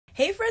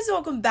Hey friends,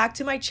 welcome back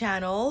to my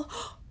channel.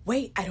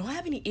 Wait, I don't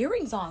have any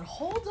earrings on.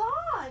 Hold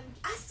on.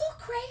 I'm so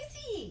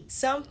crazy.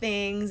 Some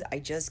things I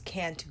just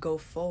can't go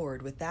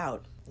forward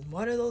without. And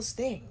what are those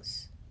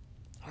things?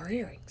 Our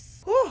earrings.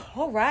 Whew,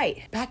 all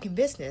right, back in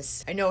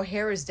business. I know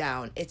hair is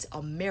down. It's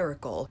a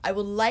miracle. I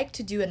would like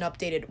to do an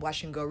updated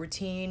wash and go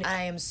routine.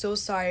 I am so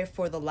sorry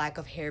for the lack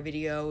of hair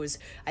videos.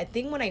 I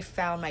think when I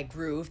found my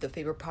groove, the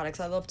favorite products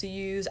I love to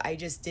use, I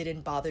just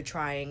didn't bother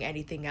trying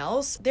anything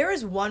else. There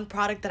is one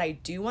product that I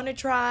do want to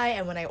try,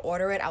 and when I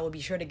order it, I will be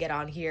sure to get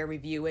on here,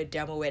 review it,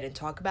 demo it, and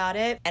talk about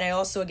it. And I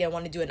also, again,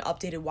 want to do an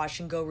updated wash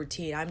and go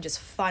routine. I'm just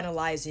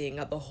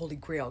finalizing the Holy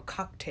Grail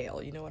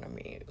cocktail, you know what I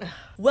mean?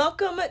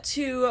 Welcome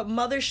to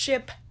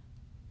Mothership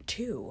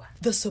II,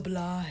 the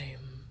Sublime.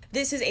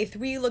 This is a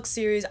 3-look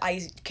series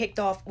I kicked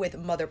off with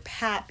Mother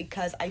Pat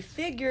because I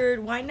figured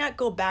why not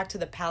go back to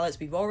the palettes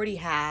we've already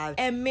have,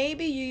 and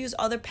maybe you use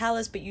other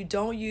palettes but you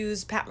don't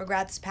use Pat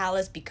McGrath's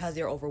palettes because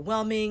they're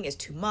overwhelming, it's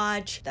too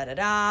much,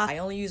 I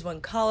only use one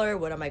color,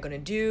 what am I gonna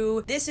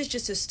do? This is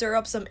just to stir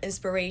up some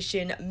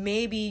inspiration,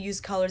 maybe use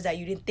colors that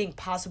you didn't think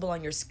possible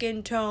on your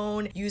skin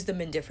tone, use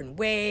them in different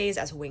ways,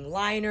 as a wing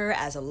liner,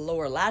 as a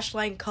lower lash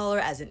line color,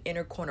 as an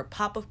inner corner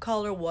pop-up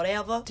color,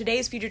 whatever.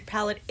 Today's featured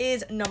palette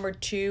is number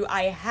 2.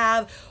 I have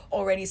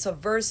already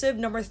Subversive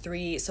number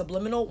 3,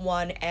 Subliminal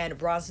 1, and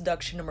Bronze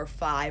Seduction number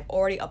 5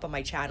 already up on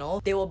my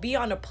channel. They will be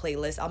on a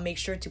playlist. I'll make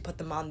sure to put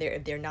them on there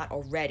if they're not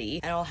already,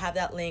 and I'll have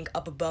that link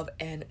up above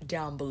and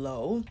down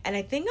below. And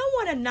I think I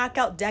want to knock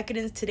out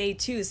Decadence today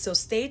too, so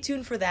stay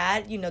tuned for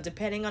that. You know,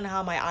 depending on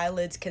how my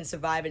eyelids can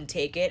survive and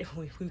take it,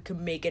 we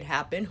can make it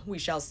happen. We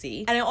shall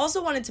see. And I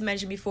also wanted to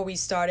mention before we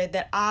started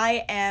that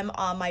I am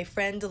on my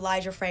friend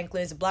Elijah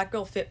Franklin's Black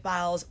Girl Fit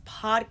Files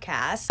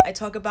podcast. I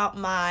talk about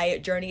my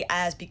journey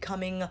as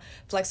becoming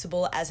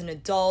flexible as an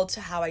adult,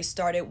 how I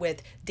started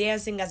with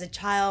dancing as a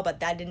child, but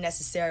that didn't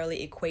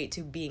necessarily equate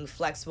to being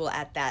flexible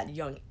at that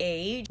young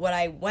age. What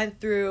I went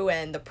through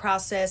and the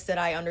process that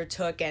I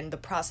undertook and the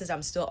process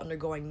I'm still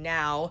undergoing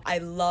now. I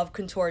love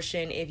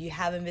contortion. If you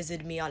haven't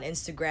visited me on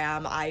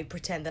Instagram, I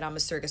pretend that I'm a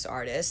circus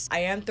artist. I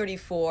am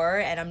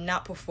 34 and I'm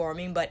not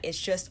performing, but it's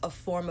just a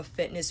form of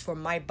fitness for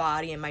my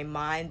body and my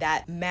mind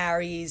that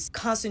marries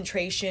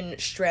concentration,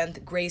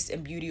 strength, grace,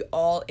 and beauty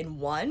all in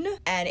one.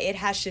 And it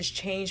has just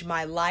changed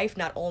my life,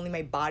 not only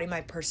my body,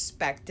 my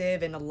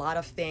perspective, and a lot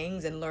of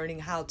things, and learning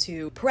how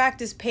to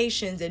practice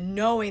patience and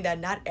knowing that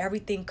not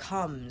everything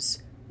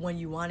comes when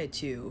you want it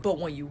to, but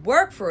when you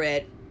work for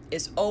it,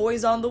 is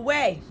always on the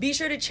way. Be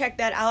sure to check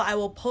that out. I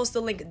will post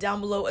the link down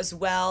below as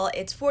well.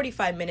 It's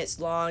 45 minutes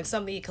long,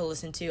 something you can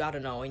listen to, I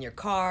don't know, in your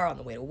car, on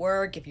the way to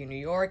work, if you're in New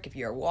York, if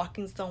you're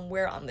walking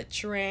somewhere, on the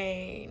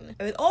train.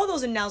 And with all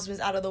those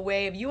announcements out of the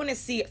way, if you want to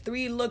see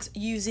 3 looks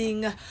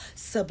using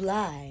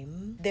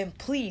Sublime, then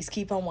please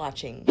keep on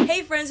watching.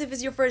 Hey friends, if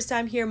it's your first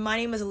time here, my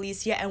name is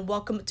Alicia and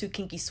welcome to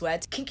Kinky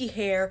Sweat, Kinky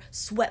Hair,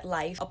 Sweat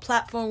Life, a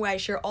platform where I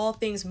share all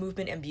things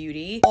movement and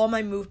beauty. All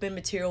my movement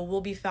material will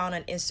be found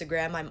on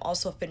Instagram. I'm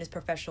also a fitness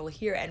professional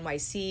here at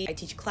NYC. I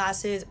teach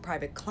classes,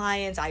 private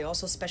clients. I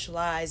also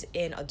specialize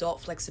in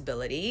adult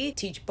flexibility,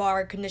 teach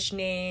bar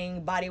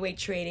conditioning, bodyweight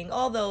training,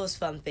 all those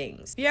fun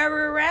things. If you're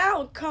ever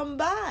around, come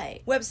by.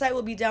 Website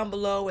will be down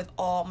below with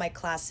all my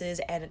classes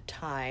and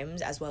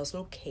times, as well as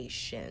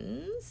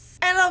locations.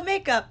 And I love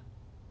makeup,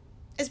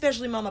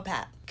 especially Mama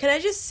Pat. Can I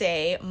just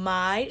say,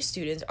 my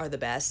students are the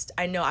best.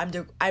 I know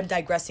I'm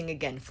digressing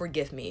again,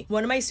 forgive me.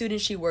 One of my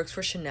students, she works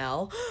for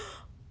Chanel.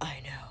 I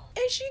know.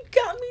 And she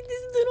got me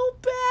this little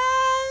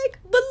bag.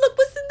 But look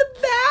what's in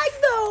the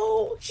bag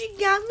though. She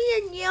got me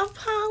a nail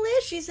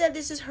polish. She said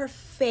this is her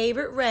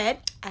favorite red.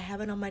 I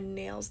have it on my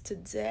nails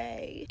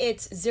today.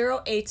 It's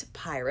 08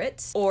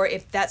 Pirates, or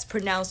if that's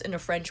pronounced in a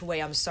French way,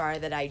 I'm sorry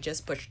that I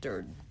just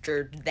butchered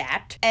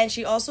that. And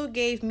she also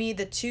gave me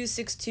the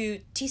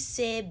 262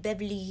 Tissé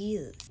Beverly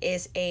Hills.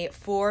 It's a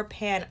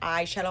 4-pan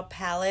eyeshadow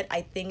palette.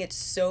 I think it's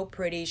so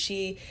pretty.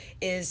 She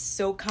is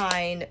so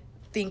kind,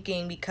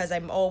 thinking because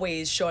I'm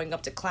always showing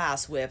up to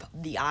class with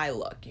the eye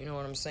look, you know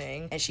what I'm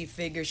saying? And she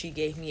figured she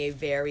gave me a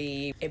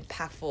very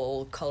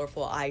impactful,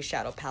 colorful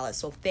eyeshadow palette.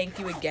 So thank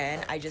you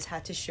again. I just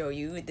had to show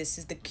you. This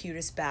is the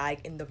cutest bag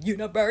in the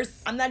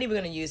universe. I'm not even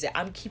gonna use it.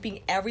 I'm keeping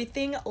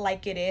everything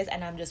like it is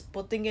and I'm just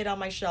putting it on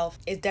my shelf.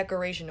 It's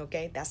decoration,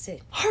 okay? That's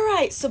it. All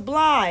right,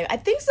 Sublime. I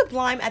think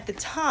Sublime at the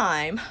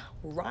time,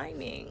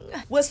 rhyming,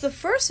 was the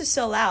first to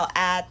sell out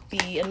at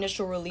the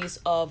initial release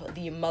of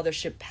the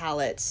Mothership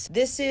palettes.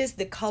 This is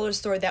the color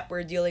story that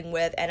we're dealing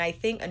with, and I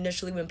think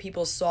initially when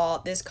people saw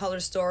this color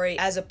story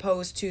as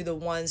opposed to the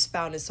ones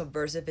found in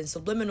Subversive and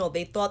Subliminal,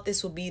 they thought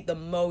this would be the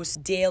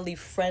most daily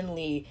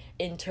friendly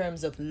in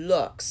terms of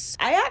looks.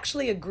 I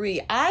actually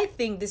agree. I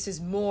think this is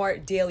more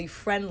daily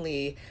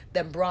friendly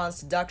than Bronze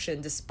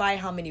Seduction, despite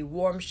how many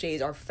warm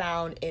shades are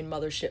found in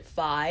Mothership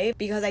 5,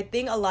 because I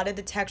think a lot of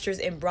the textures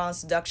in Bronze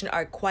Seduction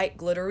are quite quite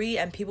glittery,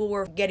 and people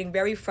were getting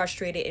very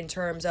frustrated in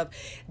terms of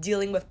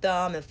dealing with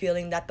them and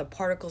feeling that the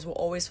particles will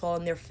always fall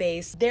in their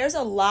face. There's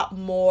a lot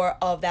more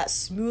of that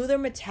smoother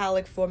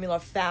metallic formula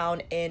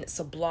found in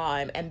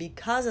Sublime, and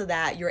because of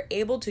that, you're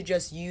able to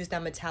just use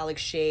that metallic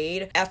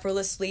shade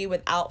effortlessly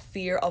without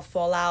fear of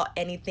fallout,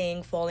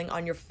 anything falling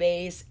on your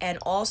face, and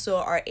also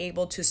are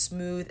able to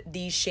smooth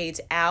these shades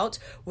out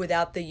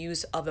without the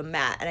use of a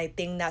matte. And I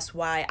think that's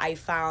why I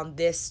found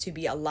this to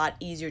be a lot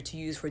easier to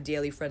use for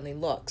daily friendly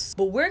looks.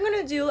 But we're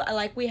gonna do,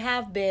 like we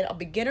have been, a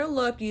beginner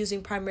look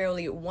using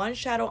primarily one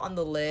shadow on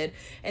the lid,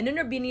 an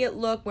intermediate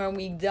look where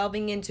we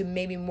delving into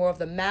maybe more of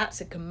the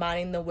mattes and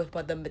combining them with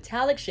the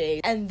metallic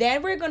shades, and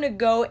then we're gonna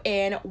go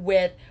in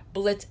with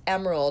Blitz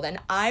Emerald. And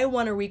I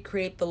want to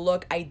recreate the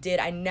look I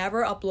did. I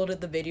never uploaded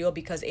the video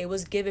because it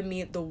was giving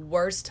me the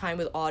worst time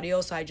with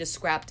audio, so I just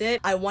scrapped it.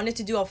 I wanted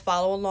to do a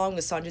follow along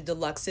with Sondjra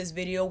Deluxe's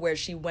video where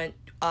she went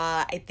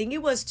I think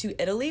it was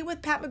to Italy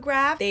with Pat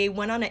McGrath. They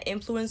went on an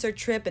influencer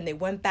trip and they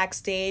went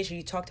backstage and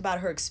she talked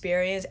about her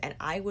experience, and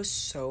I was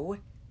so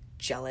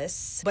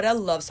jealous. But I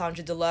love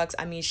Sondjra Deluxe.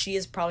 I mean, she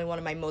is probably one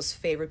of my most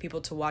favorite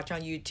people to watch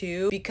on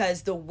YouTube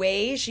because the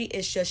way she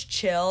is just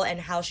chill and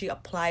how she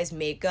applies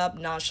makeup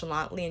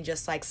nonchalantly and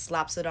just like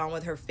slaps it on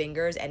with her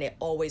fingers, and it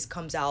always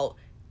comes out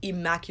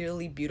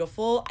immaculately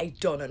beautiful. I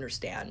don't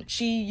understand.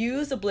 She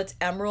used the Blitz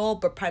Emerald,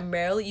 but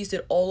primarily used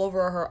it all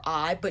over her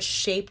eye, but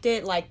shaped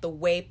it like the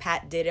way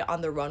Pat did it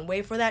on the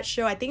runway for that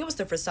show. I think it was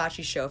the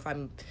Versace show, if I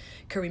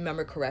can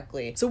remember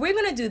correctly. So we're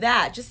gonna do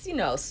that, just, you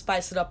know,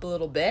 spice it up a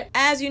little bit.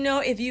 As you know,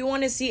 if you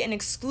want to see an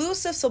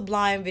exclusive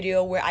Sublime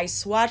video where I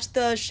swatch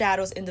the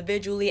shadows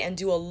individually and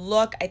do a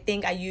look, I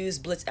think I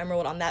used Blitz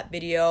Emerald on that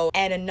video,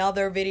 and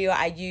another video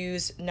I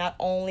used not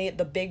only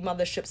the big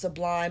Mothership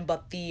Sublime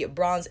but the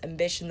Bronze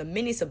Ambition, the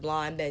mini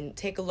Sublime. Then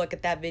take a look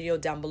at that video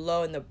down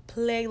below in the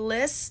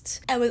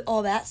playlist. And with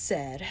all that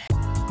said,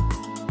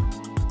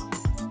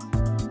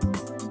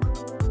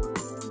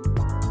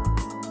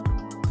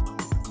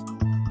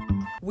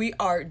 we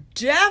are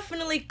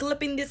definitely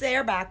clipping this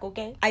hair back,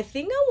 okay? I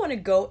think I want to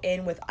go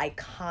in with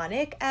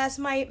Iconic as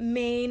my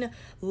main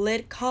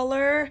lid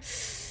color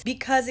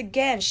because,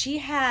 again, she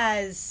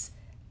has,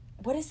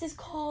 what is this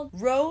called?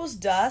 Rose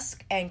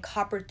Dusk and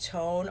Copper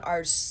Tone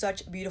are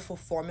such beautiful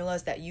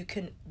formulas that you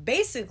can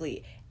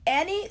basically,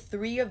 any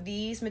three of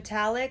these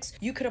metallics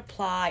you could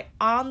apply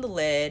on the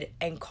lid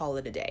and call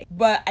it a day.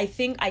 But I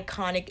think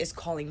Iconic is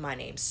calling my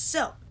name.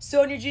 So,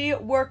 Sondjra G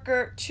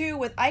Worker 2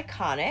 with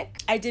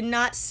Iconic. I did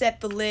not set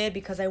the lid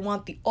because I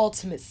want the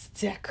ultimate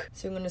stick.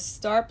 So I'm going to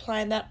start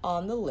applying that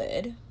on the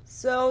lid.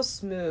 So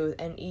smooth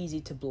and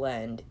easy to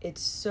blend.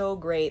 It's so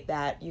great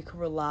that you can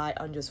rely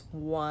on just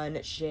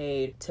one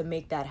shade to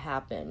make that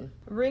happen.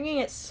 Bringing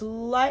it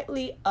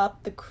slightly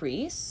up the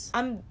crease.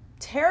 I'm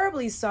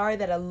terribly sorry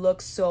that I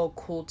look so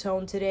cool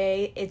tone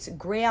today. It's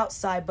gray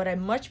outside, but I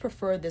much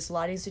prefer this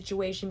lighting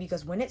situation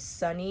because when it's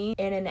sunny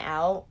in and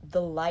out,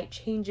 the light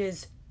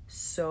changes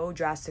so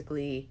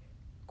drastically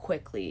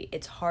quickly.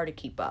 It's hard to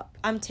keep up.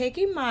 I'm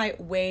taking my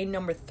Way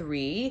number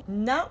 3,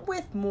 not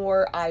with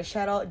more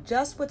eyeshadow,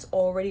 just what's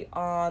already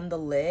on the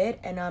lid,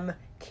 and I'm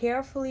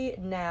carefully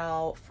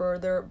now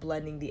further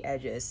blending the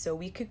edges so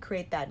we could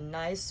create that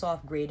nice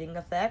soft grading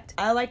effect.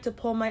 I like to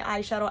pull my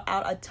eyeshadow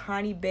out a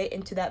tiny bit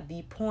into that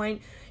V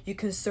point. You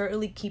can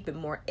certainly keep it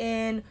more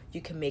in,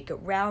 you can make it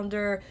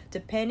rounder,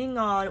 depending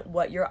on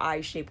what your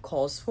eye shape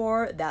calls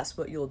for, that's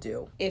what you'll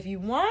do. If you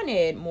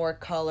wanted more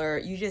color,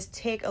 you just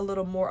take a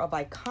little more of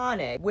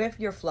Iconic with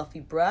your fluffy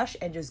brush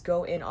and just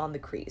go in on the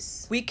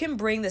crease. We can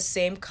bring the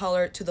same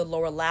color to the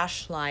lower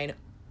lash line,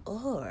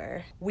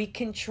 or we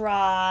can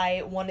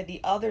try one of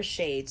the other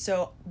shades.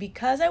 So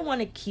because I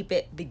want to keep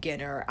it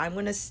beginner, I'm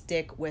going to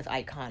stick with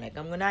Iconic.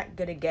 I'm not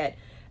going to get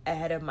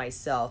ahead of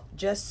myself,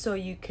 just so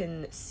you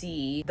can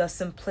see the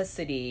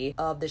simplicity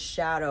of the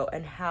shadow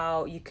and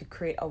how you could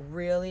create a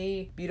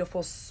really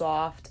beautiful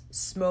soft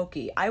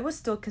smoky. I would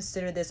still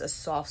consider this a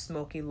soft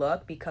smoky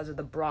look because of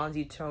the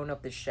bronzy tone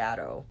of the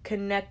shadow.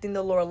 Connecting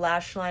the lower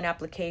lash line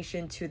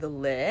application to the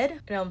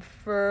lid, and I'm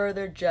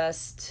further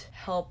just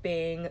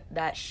helping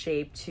that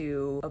shape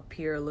to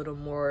appear a little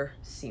more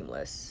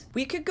seamless.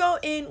 We could go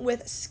in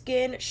with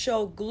Skin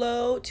Show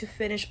Glow to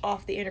finish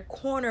off the inner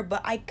corner,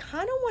 but I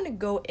kind of want to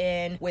go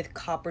in with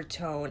Copper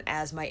Tone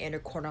as my inner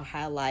corner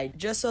highlight,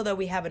 just so that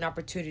we have an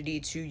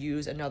opportunity to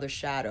use another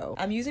shadow.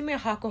 I'm using my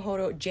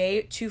Hakuhodo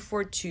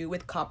J242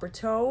 with Copper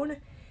Tone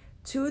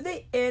to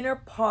the inner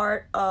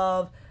part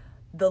of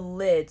the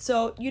lid.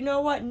 So you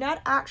know what,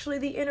 not actually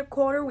the inner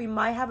corner, we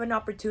might have an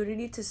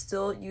opportunity to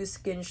still use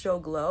Skin Show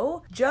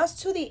Glow,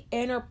 just to the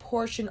inner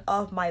portion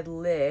of my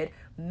lid,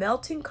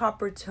 melting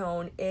Copper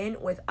Tone in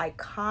with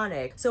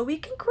Iconic, so we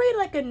can create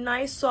like a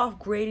nice soft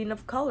grading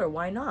of color.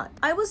 Why not?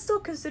 I would still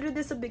consider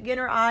this a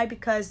beginner eye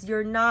because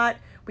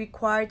we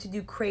required to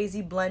do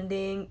crazy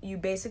blending. You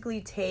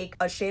basically take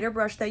a shader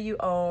brush that you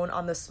own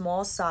on the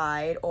small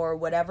side or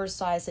whatever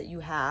size that you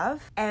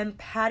have and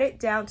pat it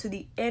down to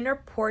the inner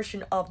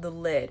portion of the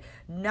lid,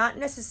 not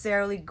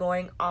necessarily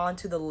going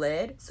onto the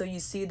lid. So you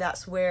see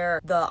that's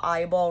where the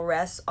eyeball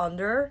rests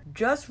under,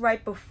 just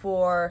right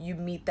before you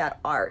meet that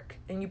arc.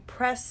 And you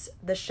press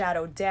the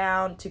shadow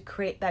down to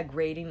create that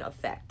grading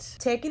effect.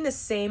 Taking the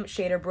same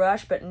shader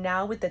brush, but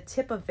now with the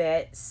tip of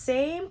it,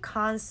 same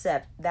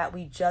concept that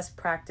we just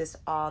practiced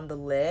on the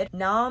lid,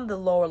 now on the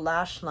lower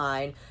lash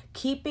line,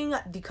 keeping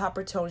the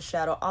copper tone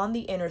shadow on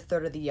the inner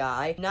third of the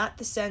eye, not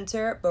the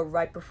center, but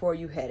right before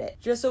you hit it,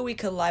 just so we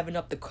can liven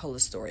up the color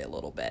story a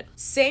little bit.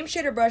 Same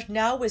shader brush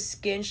now with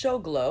Skin Show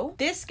Glow.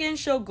 This Skin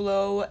Show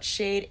Glow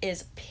shade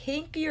is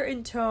pinkier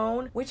in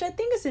tone, which I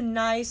think is a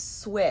nice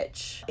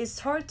switch. It's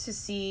hard to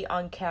see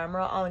on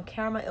camera. On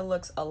camera, it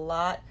looks a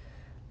lot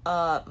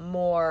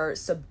more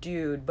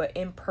subdued, but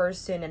in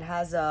person it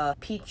has a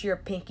peachier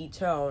pinky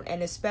tone,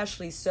 and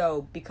especially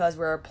so because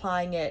we're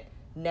applying it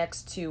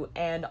next to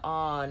and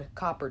on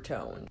copper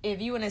tone.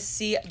 If you want to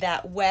see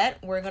that wet,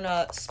 we're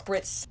gonna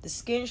spritz the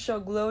Skin Show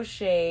Glow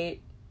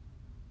shade,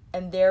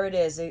 and there it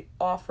is. It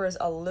offers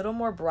a little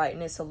more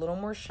brightness, a little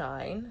more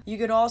shine. You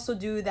could also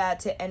do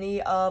that to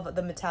any of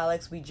the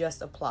metallics we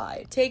just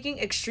applied. Taking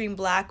Extreme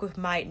Black with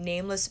my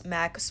Nameless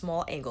MAC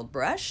small angled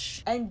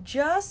brush, and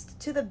just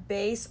to the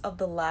base of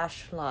the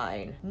lash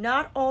line.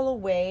 Not all the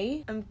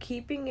way. I'm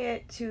keeping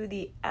it to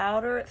the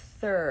outer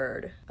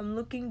third. I'm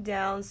looking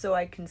down so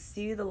I can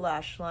see the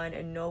lash line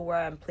and know where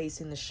I'm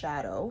placing the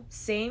shadow.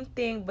 Same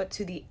thing, but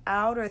to the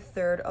outer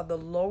third of the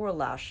lower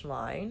lash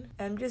line.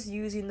 I'm just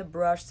using the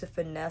brush to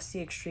finesse the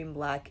Extreme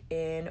Black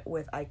in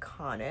with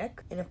Iconic,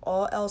 and if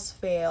all else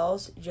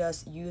fails,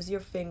 just use your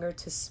finger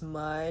to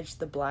smudge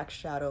the black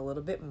shadow a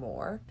little bit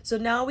more. So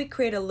now we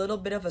create a little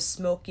bit of a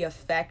smoky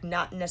effect,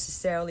 not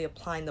necessarily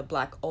applying the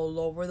black all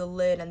over the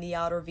lid and the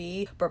outer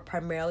V, but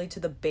primarily to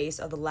the base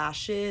of the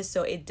lashes.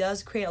 So it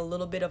does create a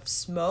little bit of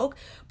smoke,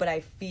 but I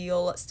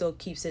feel still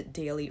keeps it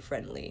daily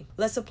friendly.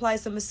 Let's apply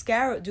some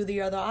mascara, do the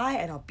other eye,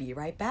 and I'll be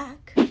right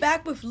back.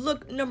 Back with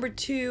look number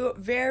 2.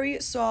 Very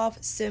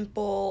soft,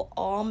 simple,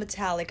 all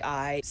metallic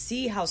eye.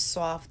 See how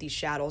soft these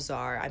shadows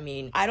are. I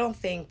mean, I don't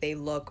think they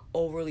look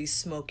overly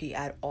smoky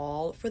at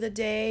all for the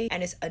day,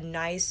 and it's a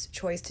nice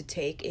choice to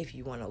take if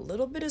you want a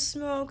little bit of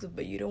smoke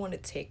but you don't want to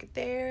take it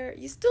there.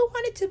 You still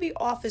want it to be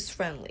office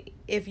friendly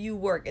if you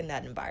work in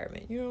that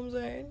environment, you know what I'm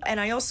saying?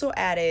 And I also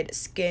added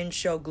Skin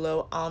Show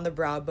Glow on the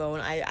brow bone.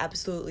 I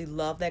absolutely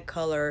love that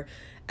color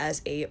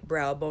as a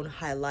brow bone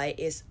highlight.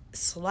 It's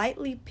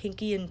slightly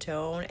pinky in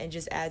tone and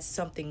just adds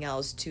something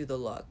else to the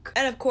look.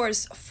 And of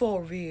course,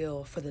 for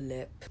real for the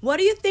lip. What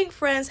do you think,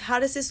 friends? How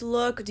does this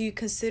look? Do you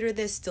consider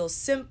this still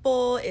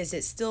simple? Is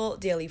it still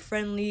daily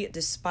friendly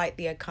despite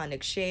the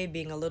iconic shade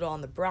being a little on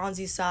the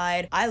bronzy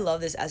side? I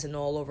love this as an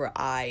all over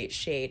eye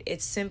shade.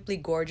 It's simply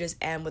gorgeous,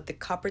 and with the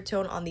copper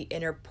tone on the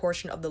inner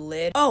portion of the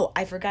lid. Oh,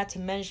 I forgot to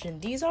mention,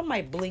 these are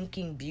my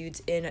Blinking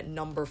Buttes in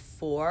number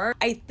 4.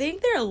 I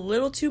think they're a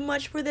little too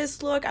much for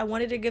this look. I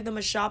wanted to give them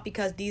a shot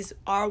because these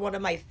are one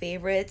of my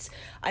favorites.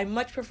 I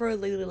much prefer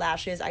Lily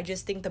Lashes. I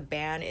just think the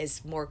band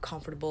is more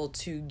comfortable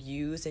to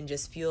use and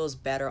just feels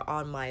better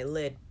on my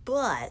lid.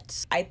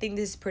 But I think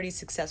this is pretty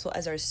successful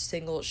as our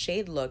single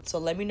shade look. So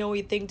let me know what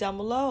you think down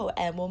below,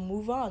 and we'll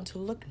move on to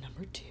look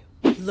number 2.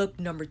 Look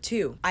number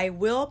 2. I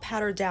will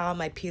powder down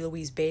my P.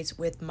 Louise base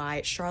with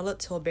my Charlotte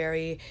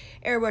Tilbury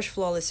Airbrush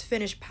Flawless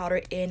Finish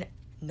powder in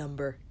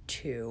number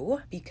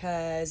 2,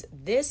 because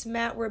this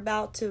matte we're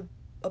about to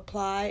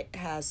apply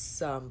has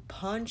some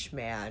punch,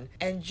 man.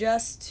 And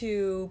just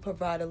to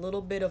provide a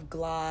little bit of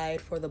glide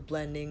for the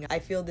blending, I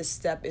feel this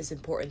step is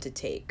important to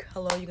take.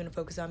 Hello, you gonna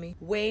focus on me?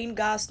 Wayne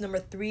Goss number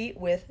 3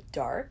 with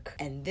Dark,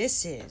 and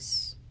this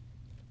is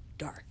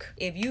Dark.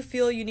 If you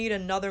feel you need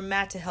another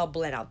matte to help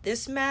blend out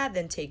this matte,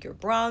 then take your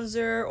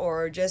bronzer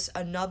or just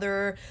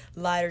another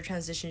lighter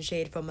transition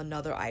shade from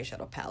another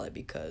eyeshadow palette,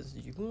 because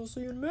you're gonna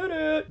see in a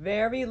minute.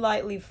 Very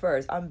lightly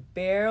first. I'm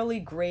barely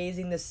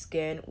grazing the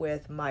skin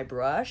with my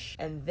brush,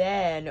 and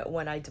then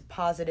when I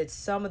deposited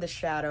some of the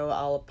shadow,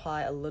 I'll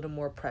apply a little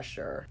more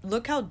pressure.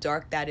 Look how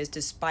dark that is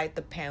despite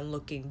the pan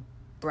looking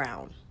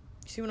brown.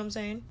 See what I'm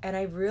saying? And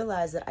I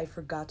realized that I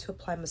forgot to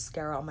apply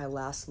mascara on my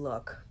last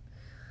look.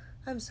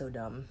 I'm so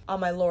dumb. On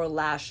my lower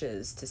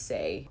lashes, to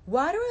say.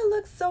 Why do I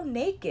look so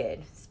naked?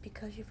 It's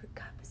because you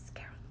forgot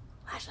mascara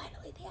on the lash line,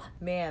 Olivia.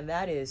 Man,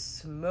 that is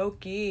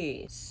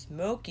smoky.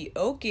 Smoky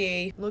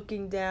oaky.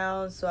 Looking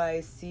down so I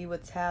see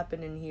what's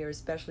happening here,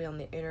 especially on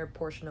the inner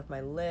portion of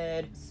my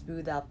lid.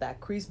 Smooth out that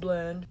crease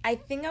blend. I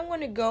think I'm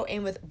gonna go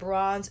in with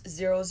Bronze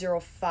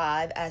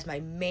 005 as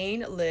my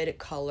main lid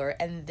color,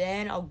 and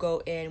then I'll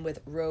go in with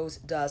Rose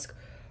Dusk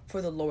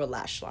for the lower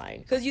lash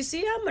line, because you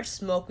see how much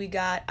smoke we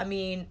got. I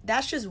mean,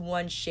 that's just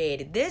one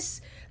shade.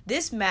 This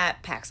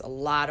matte packs a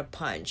lot of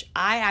punch.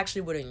 I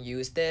actually wouldn't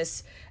use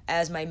this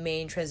as my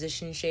main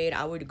transition shade,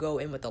 I would go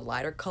in with a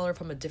lighter color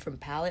from a different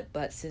palette,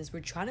 but since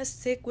we're trying to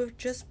stick with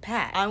just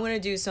pat, I'm gonna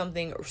do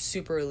something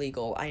super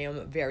illegal. I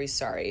am very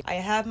sorry. I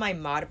have my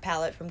Mod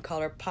palette from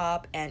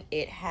ColourPop, and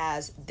it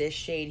has this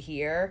shade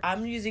here.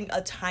 I'm using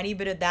a tiny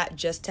bit of that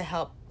just to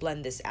help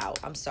blend this out.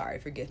 I'm sorry,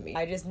 forgive me.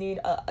 I just need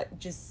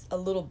just a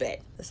little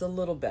bit. It's a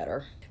little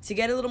better. To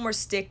get a little more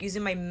stick,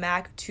 using my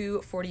MAC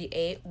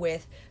 248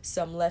 with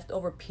some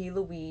leftover P.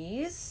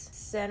 Louise.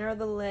 Center of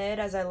the lid,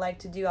 as I like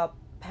to do, I'll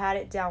pat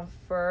it down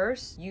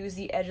first. Use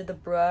the edge of the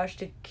brush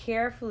to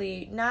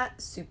carefully,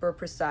 not super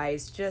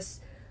precise,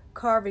 just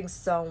carving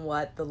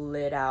somewhat the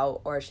lid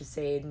out, or I should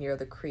say near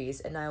the crease,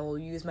 and I will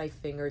use my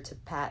finger to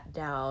pat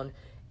down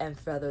and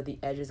feather the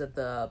edges of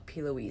the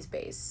P. Louise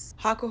base.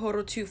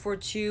 Hakuhodo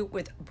 242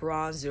 with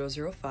Bronze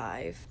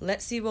 005.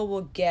 Let's see what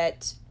we'll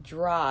get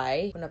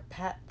dry. I'm gonna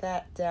pat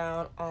that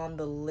down on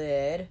the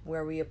lid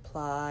where we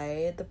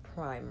apply the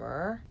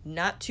primer.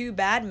 Not too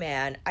bad,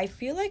 man. I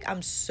feel like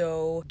I'm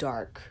so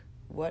dark.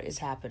 What is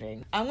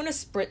happening? I'm gonna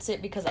spritz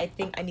it because I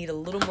think I need a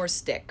little more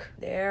stick.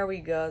 There we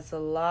go, it's a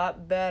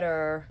lot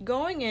better.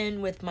 Going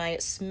in with my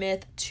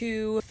Smith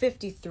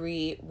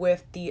 253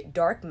 with the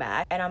dark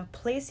matte, and I'm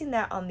placing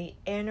that on the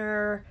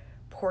inner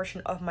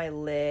portion of my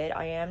lid.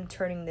 I am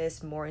turning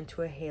this more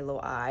into a halo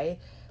eye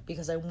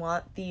because I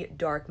want the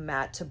dark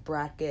matte to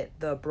bracket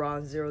the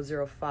Bronze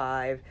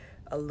 005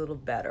 a little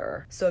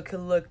better so it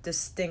could look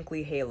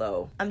distinctly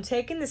halo. I'm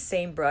taking the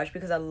same brush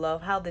because I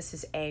love how this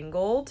is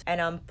angled,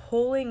 and I'm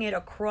pulling it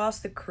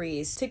across the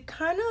crease to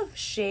kind of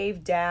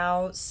shave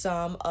down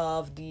some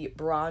of the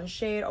bronze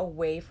shade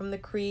away from the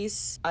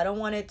crease. I don't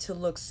want it to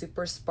look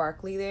super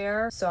sparkly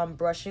there, so I'm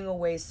brushing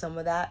away some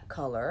of that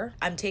color.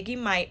 I'm taking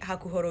my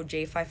Hakuhodo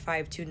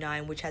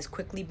J5529, which has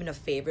quickly been a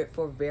favorite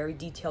for very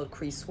detailed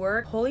crease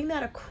work, pulling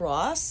that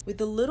across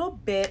with a little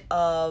bit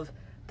of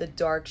the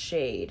dark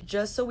shade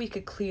just so we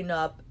could clean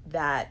up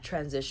that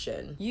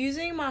transition.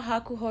 Using my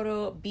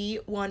Hakuhodo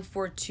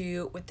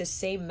B142 with the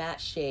same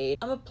matte shade,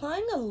 I'm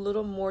applying a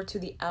little more to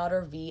the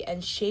outer V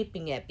and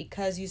shaping it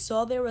because you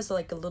saw there was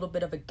like a little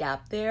bit of a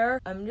gap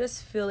there. I'm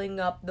just filling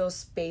up those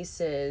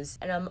spaces,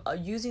 and I'm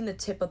using the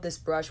tip of this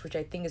brush, which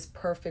I think is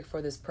perfect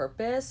for this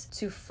purpose,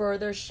 to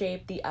further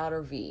shape the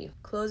outer V.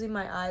 Closing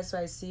my eyes so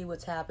I see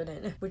what's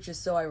happening, which is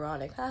so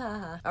ironic. Ha ha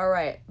ha. All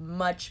right,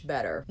 much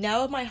better.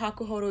 Now with my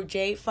Hakuhodo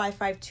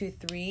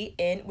J5523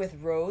 in with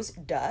Rose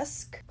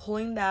Dusk,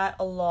 pulling that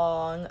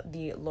along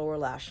the lower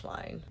lash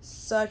line.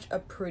 Such a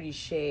pretty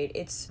shade.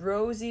 It's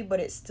rosy, but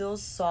it's still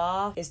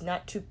soft. It's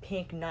not too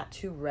pink, not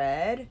too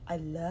red. I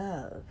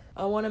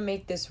want to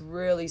make this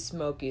really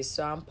smoky,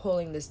 so I'm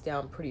pulling this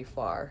down pretty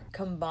far.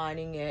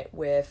 Combining it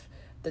with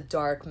the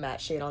dark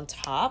matte shade on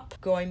top.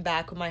 Going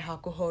back with my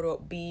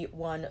Hakuhodo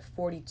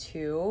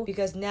B142,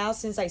 because now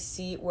since I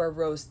see where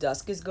Rose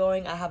Dusk is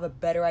going, I have a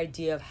better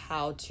idea of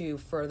how to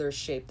further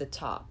shape the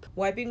top.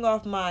 Wiping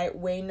off my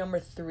Way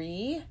number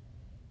 3,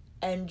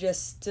 and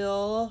just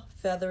still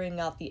feathering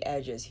out the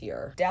edges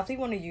here.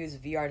 Definitely want to use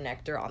VR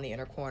Nectar on the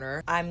inner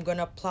corner. I'm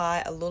gonna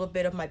apply a little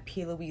bit of my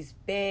P. Louise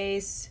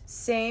base.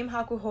 Same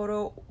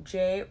Hakuhodo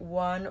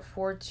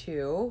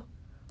J142.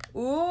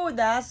 Ooh,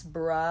 that's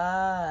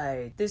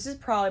bright. This is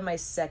probably my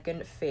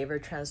second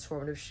favorite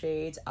transformative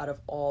shades out of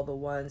all the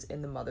ones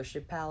in the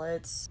Mothership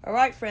palettes. All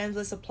right, friends,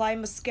 let's apply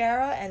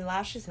mascara and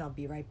lashes, and I'll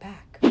be right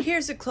back.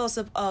 Here's a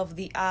close-up of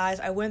the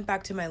eyes. I went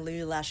back to my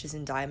Lily Lashes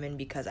in Diamond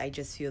because I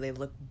just feel they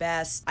look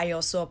best. I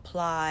also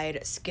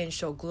applied Skin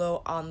Show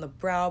Glow on the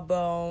brow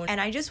bone, and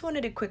I just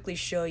wanted to quickly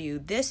show you,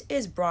 this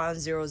is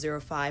Bronze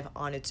 005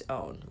 on its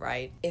own,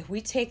 right? If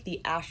we take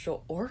the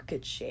Astral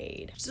Orchid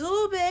shade, just a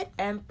little bit,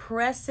 and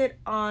press it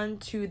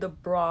onto the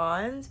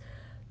bronze,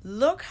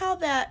 look how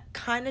that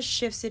kind of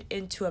shifts it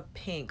into a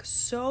pink.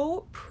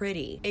 So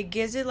pretty. It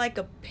gives it like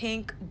a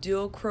pink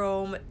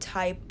duochrome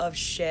type of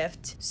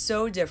shift.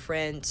 So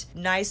different.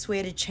 Nice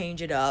way to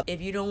change it up.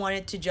 If you don't want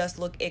it to just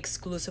look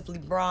exclusively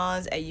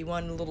bronze and you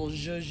want a little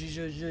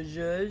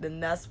zhuzh, then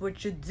that's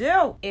what you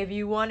do. If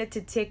you wanted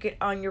to take it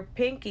on your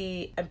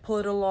pinky and pull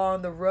it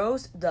along the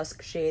Rose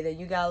Dusk shade, then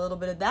you got a little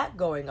bit of that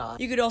going on.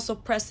 You could also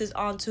press this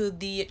onto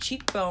the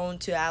cheekbone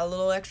to add a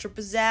little extra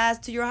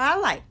pizzazz to your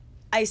highlight.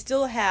 I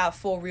still have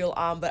Full Real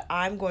on, but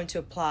I'm going to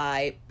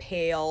apply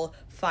Pale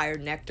Fire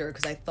Nectar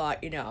because I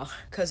thought,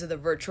 because of the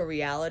virtual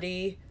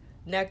reality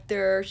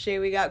nectar shade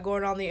we got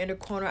going on the inner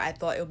corner, I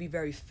thought it would be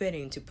very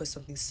fitting to put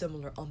something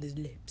similar on the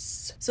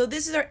lips. So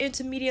this is our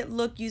intermediate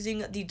look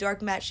using the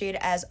dark matte shade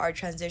as our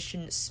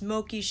transition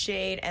smoky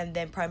shade, and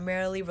then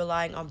primarily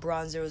relying on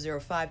Bronze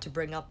 005 to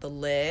bring out the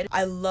lid.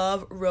 I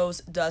love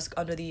Rose Dusk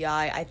under the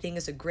eye. I think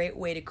it's a great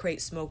way to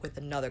create smoke with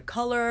another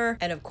color.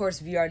 And of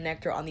course, VR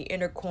Nectar on the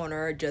inner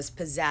corner just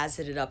pizzazzed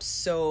it up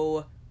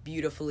so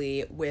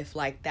beautifully with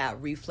like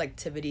that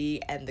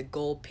reflectivity and the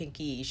gold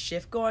pinky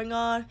shift going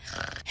on.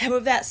 And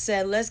with that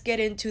said, let's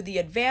get into the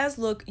advanced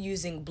look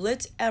using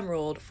Blitz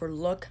Emerald for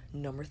look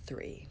number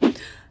 3.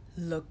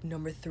 Look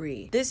number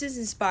 3. This is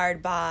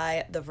inspired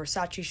by the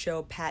Versace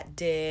show Pat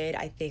did,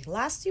 I think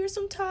last year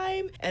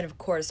sometime. And of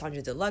course,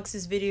 Sondjra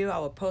Deluxe's video. I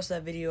will post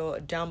that video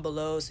down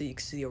below so you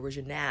can see the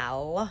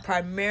original.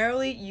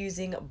 Primarily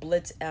using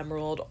Blitz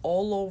Emerald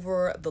all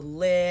over the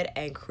lid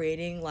and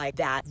creating like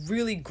that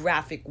really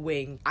graphic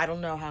wing. I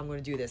don't know how I'm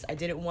going to do this. I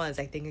did it once.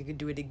 I think I could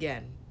do it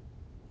again.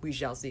 We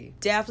shall see.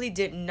 Definitely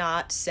did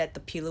not set the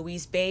P.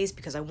 Louise base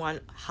because I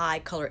want high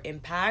color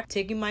impact.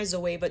 Taking my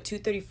Zoeva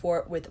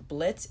 234 with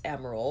Blitz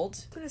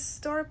Emerald. I'm gonna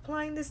start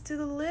applying this to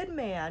the lid,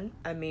 man.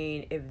 I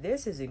mean, if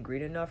this isn't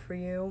green enough for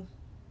you,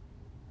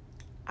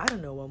 I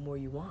don't know what more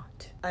you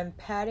want. I'm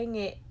patting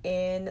it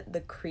in the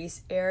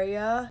crease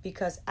area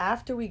because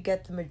after we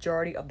get the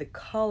majority of the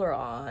color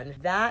on,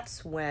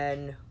 that's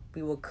when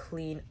we will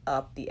clean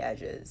up the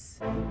edges.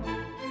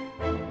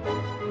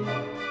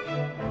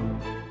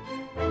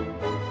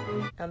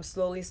 I'm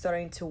slowly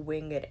starting to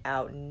wing it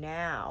out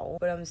now,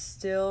 but I'm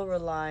still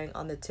relying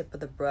on the tip of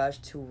the brush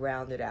to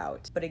round it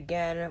out. But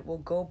again, we'll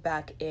go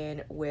back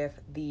in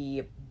with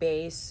the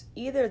base,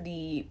 either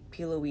the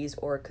P. Louise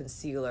or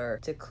concealer,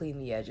 to clean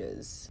the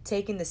edges.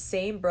 Taking the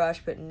same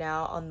brush, but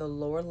now on the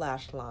lower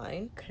lash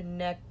line,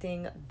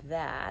 connecting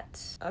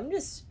that. I'm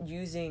just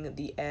using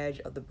the edge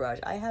of the brush.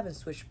 I haven't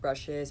switched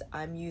brushes.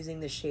 I'm using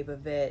the shape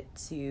of it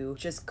to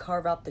just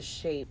carve out the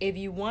shape. If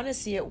you want to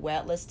see it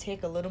wet, let's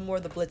take a little more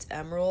of the Blitz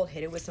Emerald,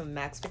 hit it with some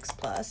Max Fix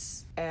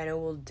Plus, and it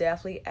will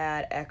definitely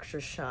add extra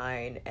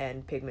shine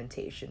and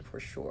pigmentation for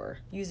sure.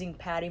 Using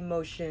patting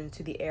motion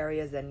to the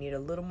areas that need a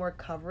little more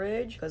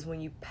coverage, because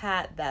when you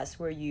pat, that's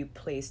where you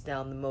place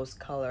down the most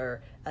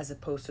color as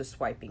opposed to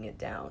swiping it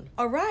down.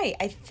 All right,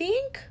 I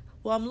think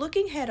while I'm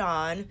looking head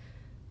on,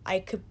 I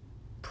could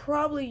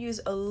probably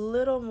use a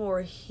little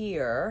more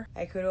here.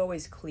 I could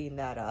always clean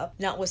that up.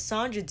 Now what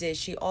Sondjra did,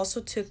 she also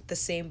took the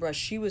same brush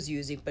she was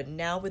using, but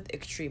now with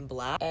extreme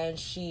black, and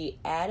she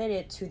added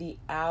it to the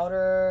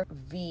outer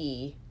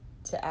V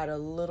to add a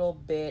little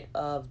bit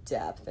of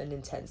depth and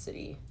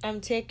intensity.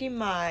 I'm taking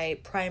my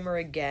primer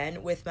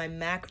again with my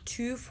MAC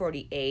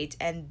 248,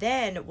 and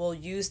then we'll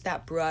use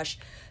that brush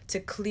to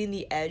clean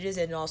the edges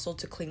and also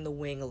to clean the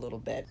wing a little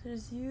bit.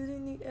 Just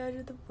using the edge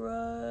of the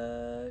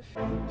brush.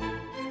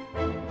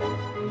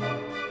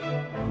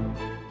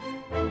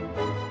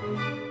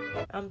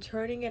 I'm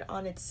turning it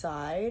on its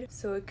side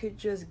so it could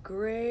just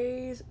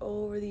graze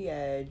over the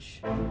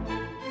edge.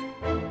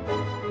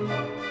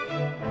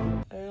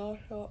 And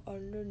also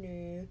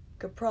underneath.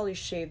 Could probably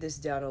shave this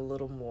down a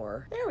little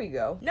more. There we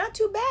go. Not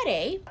too bad,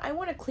 eh? I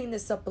want to clean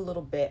this up a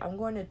little bit. I'm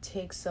going to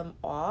take some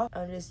off.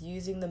 I'm just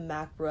using the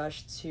MAC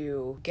brush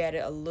to get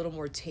it a little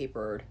more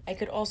tapered. I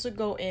could also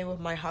go in with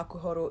my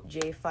Hakuhodo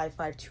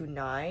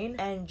J5529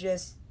 and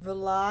just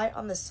rely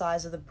on the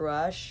size of the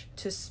brush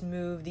to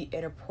smooth the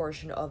inner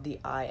portion of the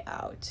eye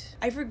out.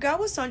 I forgot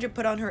what Sondjra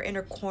put on her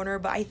inner corner,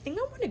 but I think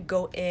I'm going to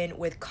go in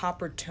with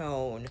Copper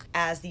Tone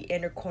as the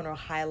inner corner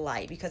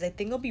highlight because I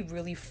think it'll be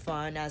really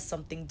fun as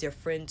something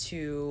different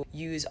to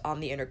use on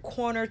the inner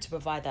corner to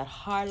provide that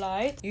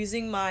highlight.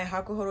 Using my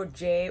Hakuhodo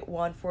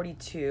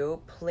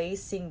J142,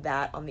 placing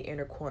that on the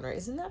inner corner.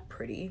 Isn't that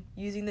pretty?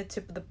 Using the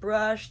tip of the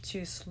brush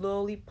to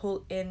slowly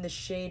pull in the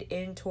shade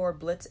in toward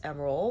Blitz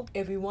Emerald.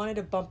 If we wanted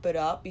to bump it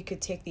up, we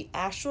could take the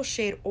Astral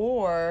shade,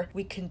 or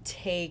we can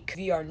take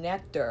VR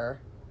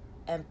Nectar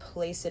and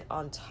place it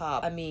on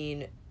top. I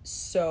mean,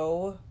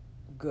 so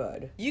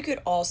good. You could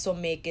also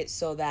make it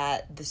so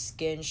that the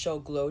Skin Show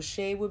Glow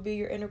shade would be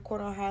your inner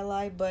corner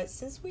highlight, but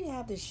since we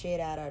have this shade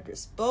at our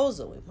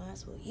disposal, we might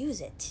as well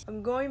use it.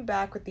 I'm going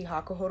back with the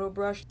Hakuhodo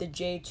brush, the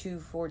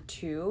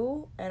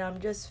J242, and I'm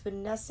just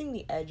finessing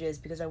the edges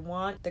because I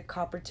want the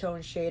Copper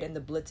Tone shade and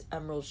the Blitz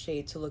Emerald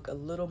shade to look a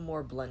little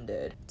more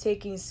blended.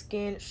 Taking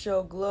Skin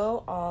Show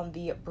Glow on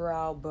the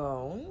brow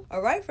bone.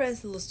 All right,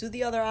 friends, let's do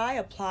the other eye,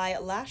 apply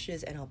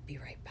lashes, and I'll be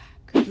right back.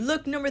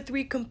 Look number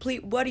 3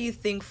 complete. What do you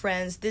think,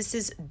 friends? This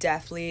is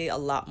definitely a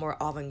lot more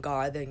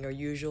avant-garde than your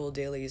usual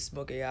daily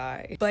smoky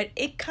eye, but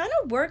it kind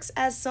of works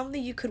as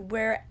something you could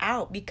wear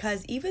out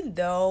because even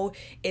though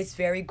it's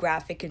very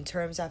graphic in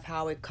terms of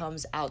how it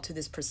comes out to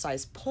this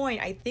precise point,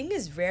 I think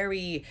it's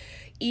very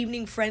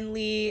evening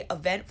friendly,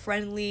 event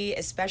friendly,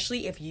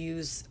 especially if you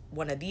use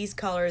one of these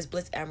colors.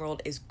 Blitz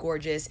Emerald is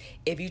gorgeous.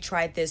 If you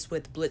tried this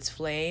with Blitz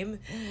Flame,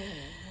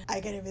 I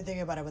can't even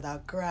think about it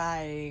without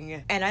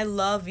crying. And I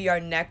love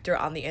VR Nectar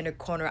on the inner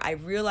corner. I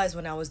realized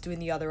when I was doing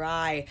the other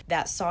eye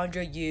that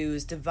Sondjra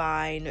used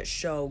Divine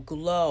Show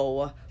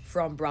Glow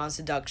from Bronze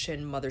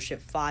Seduction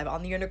Mothership 5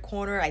 on the inner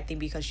corner. I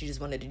think because she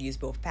just wanted to use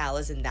both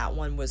palettes and that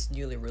one was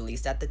newly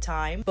released at the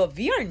time. But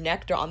VR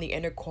Nectar on the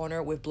inner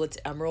corner with Blitz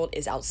Emerald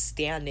is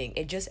outstanding.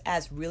 It just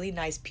adds really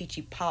nice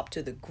peachy pop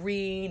to the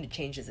green. It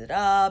changes it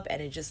up and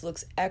it just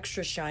looks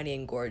extra shiny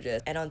and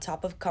gorgeous. And on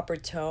top of Copper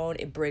Tone,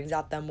 it brings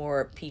out that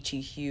more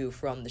peachy hue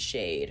from the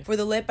shade. For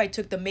the lip, I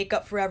took the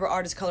Makeup Forever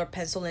Artist Color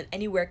Pencil in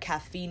Anywhere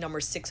Caffeine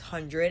number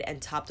 600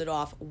 and topped it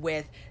off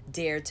with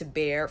Dare to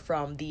Bear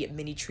from the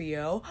mini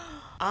trio.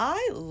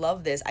 I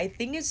love this. I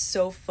think it's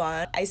so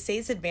fun. I say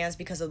it's advanced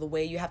because of the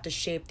way you have to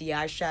shape the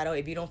eyeshadow.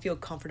 If you don't feel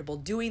comfortable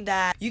doing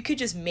that, you could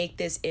just make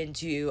this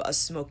into a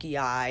smoky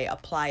eye,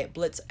 apply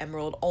Blitz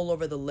Emerald all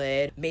over the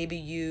lid, maybe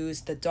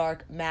use the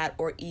dark matte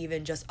or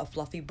even just a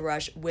fluffy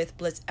brush with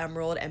Blitz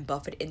Emerald and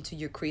buff it into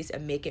your crease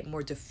and make it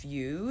more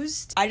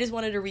diffused. I just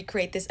wanted to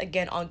recreate this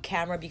again on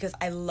camera because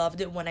I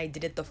loved it when I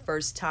did it the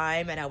first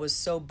time, and I was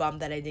so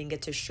bummed that I didn't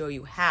get to show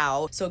you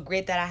how. So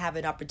great that I have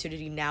an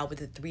opportunity now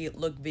with a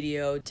 3-look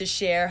video to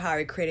share how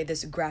I created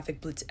this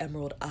graphic Blitz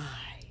Emerald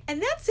eye.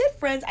 And that's it,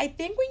 friends. I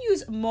think we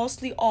use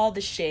mostly all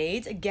the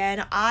shades.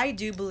 Again, I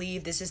do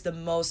believe this is the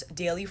most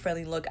daily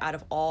friendly look out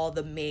of all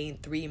the main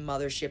 3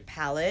 Mothership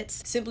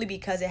palettes, simply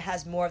because it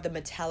has more of the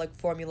metallic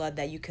formula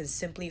that you can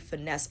simply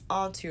finesse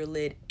onto your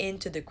lid,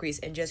 into the crease,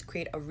 and just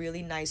create a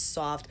really nice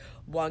soft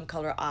one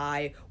color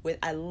eye with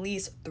at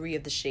least 3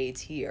 of the shades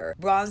here.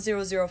 Bronze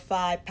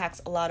 005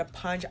 packs a lot of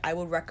punch. I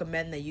would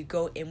recommend that you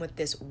go in with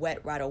this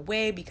wet right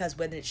away, because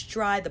when it's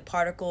dry, the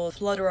particles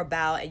flutter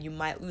about and you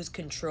might lose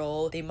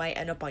control. They might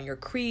end up on your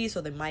crease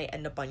or they might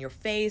end up on your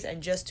face,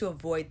 and just to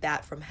avoid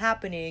that from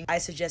happening, I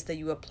suggest that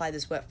you apply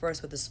this wet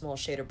first with a small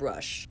shader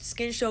brush.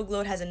 Skin Show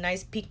Glow has a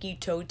nice pinky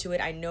tone to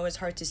it. I know it's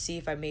hard to see.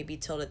 If I maybe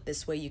tilt it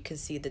this way, you can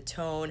see the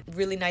tone.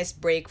 Really nice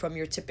break from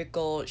your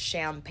typical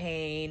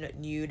champagne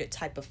nude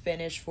type of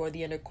finish for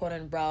the inner corner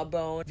and brow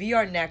bone.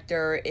 VR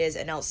Nectar is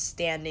an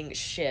outstanding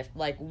shift.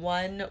 Like,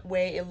 one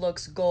way it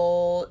looks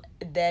gold,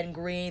 then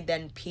green,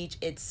 then peach.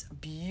 It's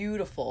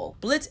beautiful.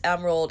 Blitz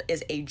Emerald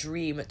is a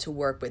dream to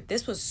work with.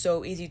 This was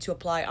so easy to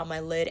apply on my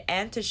lid,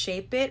 and to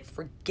shape it,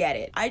 forget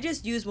it. I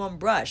just used one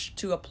brush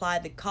to apply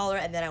the color,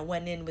 and then I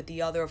went in with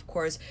the other, of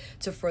course,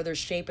 to further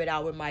shape it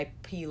out with my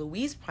P.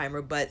 Louise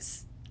primer. But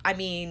I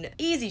mean,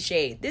 easy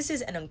shade. This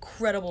is an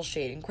incredible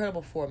shade,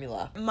 incredible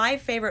formula. My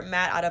favorite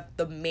matte out of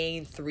the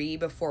main 3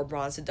 before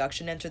Bronze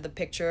Seduction entered the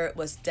picture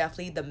was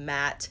definitely the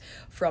matte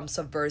from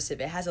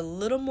Subversive. It has a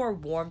little more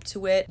warmth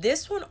to it.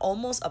 This one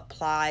almost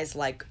applies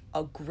like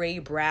a gray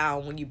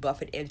brown when you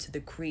buff it into the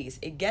crease.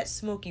 It gets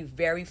smoky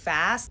very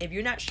fast. If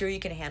you're not sure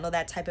you can handle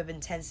that type of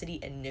intensity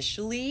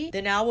initially,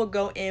 then I will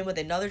go in with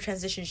another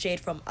transition shade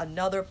from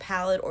another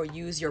palette, or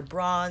use your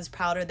bronze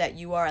powder that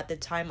you are at the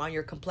time on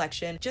your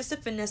complexion, just to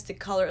finesse the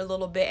color a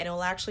little bit, and it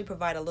will actually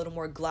provide a little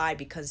more glide,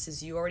 because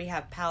since you already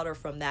have powder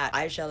from that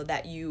eyeshadow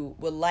that you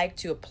would like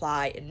to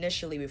apply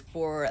initially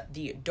before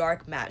the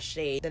dark matte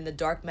shade, then the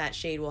dark matte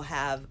shade will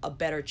have a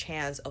better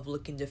chance of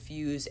looking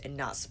diffused and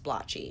not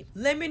splotchy.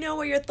 Let me know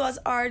what your thoughts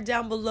are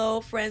down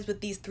below, friends, with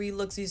these 3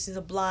 looks using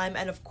Sublime,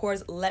 and of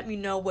course let me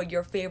know what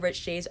your favorite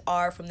shades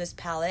are from this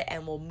palette,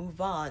 and we'll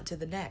move on to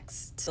the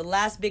next. The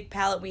last big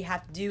palette we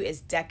have to do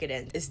is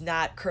Decadent. It's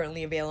not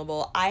currently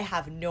available. I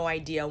have no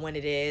idea when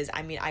it is.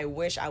 I mean, I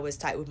wish I was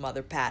tight with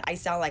Mother Pat. I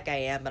sound like I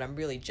am, but I'm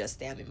really just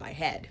damn in my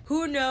head.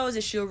 Who knows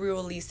if she'll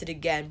re-release it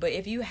again, but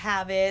if you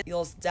have it,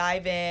 you'll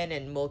dive in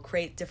and we'll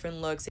create different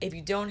looks. If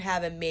you don't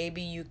have it,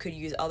 maybe you could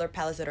use other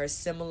palettes that are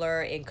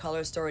similar in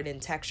color, story,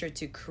 and texture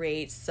to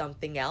create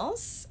something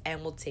else,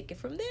 and we'll take it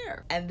from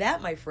there. And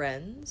that, my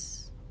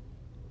friends,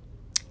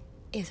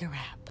 is a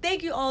wrap.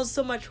 Thank you all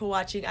so much for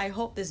watching. I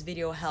hope this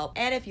video helped,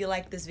 and if you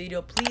like this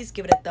video, please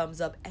give it a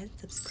thumbs up and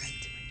subscribe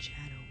to my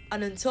channel.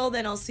 And until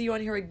then, I'll see you on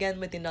here again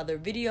with another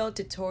video,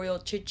 tutorial,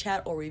 chit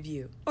chat, or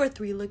review, or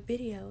 3-look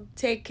video.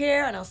 Take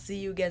care, and I'll see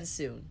you again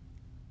soon.